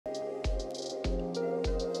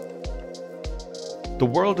The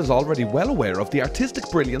world is already well aware of the artistic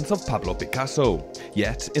brilliance of Pablo Picasso.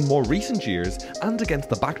 Yet, in more recent years, and against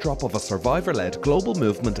the backdrop of a survivor-led global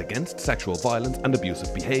movement against sexual violence and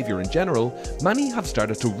abusive behaviour in general, many have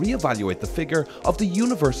started to re-evaluate the figure of the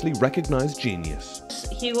universally recognised genius.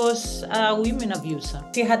 He was a women abuser.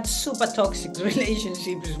 He had super toxic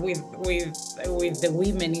relationships with the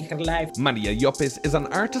women in her life. Maria Llopis is an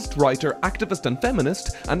artist, writer, activist and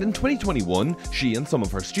feminist, and in 2021 she and some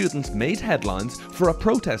of her students made headlines for a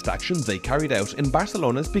protest action they carried out in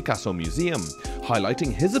Barcelona's Picasso Museum,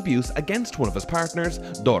 highlighting his abuse against one of his partners,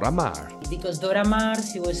 Dora Maar. Because Dora Maar,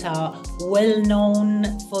 she was a well-known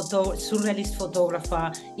surrealist photographer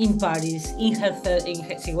in Paris.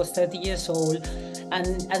 She was 30 years old,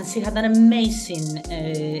 and she had an amazing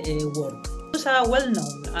work. She was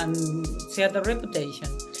well-known and she had a reputation.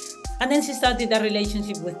 And then she started a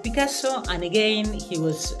relationship with Picasso, and again, he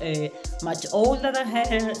was much older than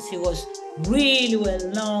her. She was really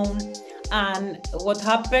well-known. And what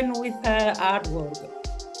happened with her artwork?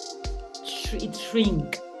 It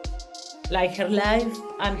shrank. Like her life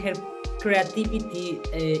and her creativity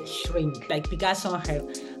shrink. Like Picasso and her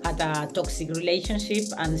had a toxic relationship,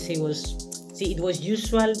 and it was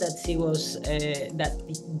usual that that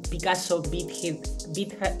Picasso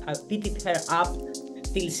beat her up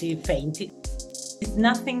till she fainted. It's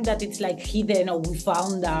nothing that it's like hidden or we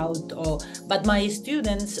found out, but my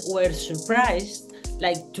students were surprised,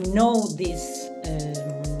 like, to know this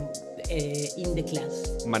in the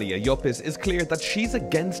class. Maria Llopis is clear that she's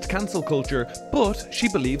against cancel culture, but she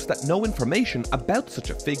believes that no information about such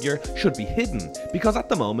a figure should be hidden, because at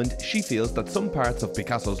the moment she feels that some parts of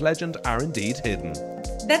Picasso's legend are indeed hidden.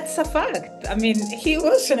 That's a fact. I mean, he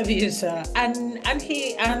was an abuser, and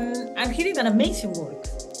he did an amazing work.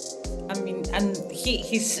 I mean, and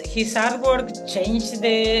his artwork changed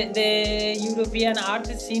the European art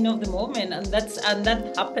scene of the moment, and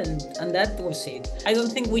that happened, and that was it. I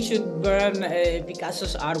don't think we should burn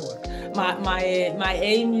Picasso's artwork. My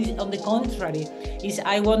aim is, on the contrary, is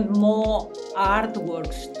I want more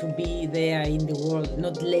artworks to be there in the world,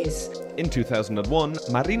 not less. In 2001,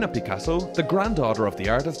 Marina Picasso, the granddaughter of the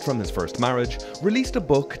artist from his first marriage, released a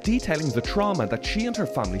book detailing the trauma that she and her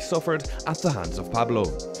family suffered at the hands of Pablo.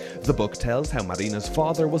 The book tells how Marina's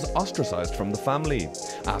father was ostracised from the family.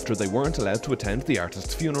 After they weren't allowed to attend the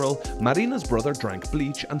artist's funeral, Marina's brother drank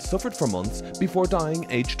bleach and suffered for months before dying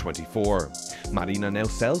aged 24. Marina now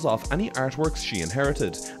sells off any artworks she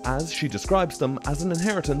inherited, as she describes them as an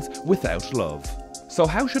inheritance without love. So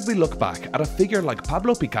how should we look back at a figure like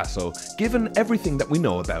Pablo Picasso, given everything that we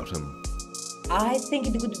know about him? I think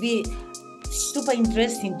it would be super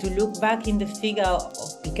interesting to look back in the figure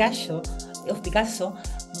of Picasso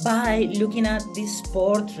by looking at these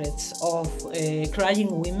portraits of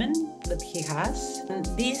crying women that he has. And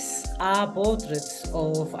these are portraits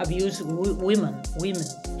of abused women.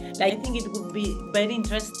 Like, I think it would be very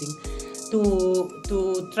interesting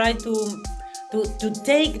to try to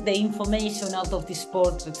take the information out of these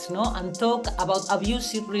portraits, and talk about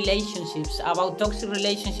abusive relationships, about toxic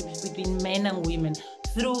relationships between men and women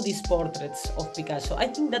through these portraits of Picasso. I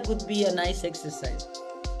think that would be a nice exercise.